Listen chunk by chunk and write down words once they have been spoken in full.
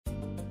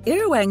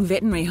Irrawang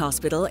Veterinary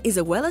Hospital is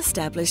a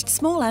well-established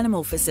small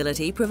animal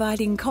facility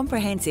providing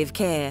comprehensive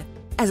care.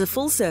 As a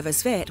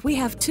full-service vet, we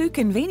have 2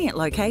 convenient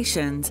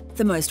locations,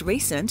 the most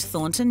recent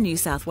Thornton, New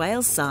South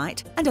Wales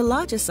site and a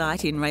larger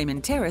site in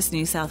Raymond Terrace,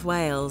 New South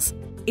Wales.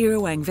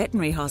 Irrawang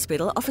Veterinary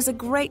Hospital offers a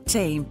great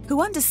team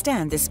who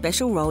understand the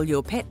special role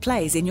your pet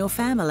plays in your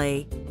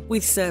family.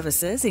 With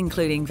services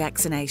including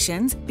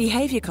vaccinations,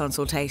 behaviour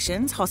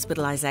consultations,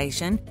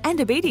 hospitalisation and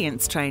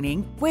obedience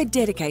training, we're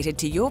dedicated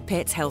to your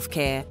pet's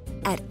healthcare.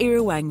 At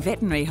Irrawang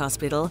Veterinary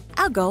Hospital,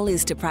 our goal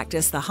is to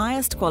practice the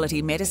highest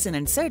quality medicine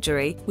and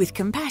surgery with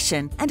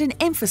compassion and an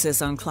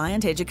emphasis on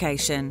client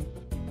education.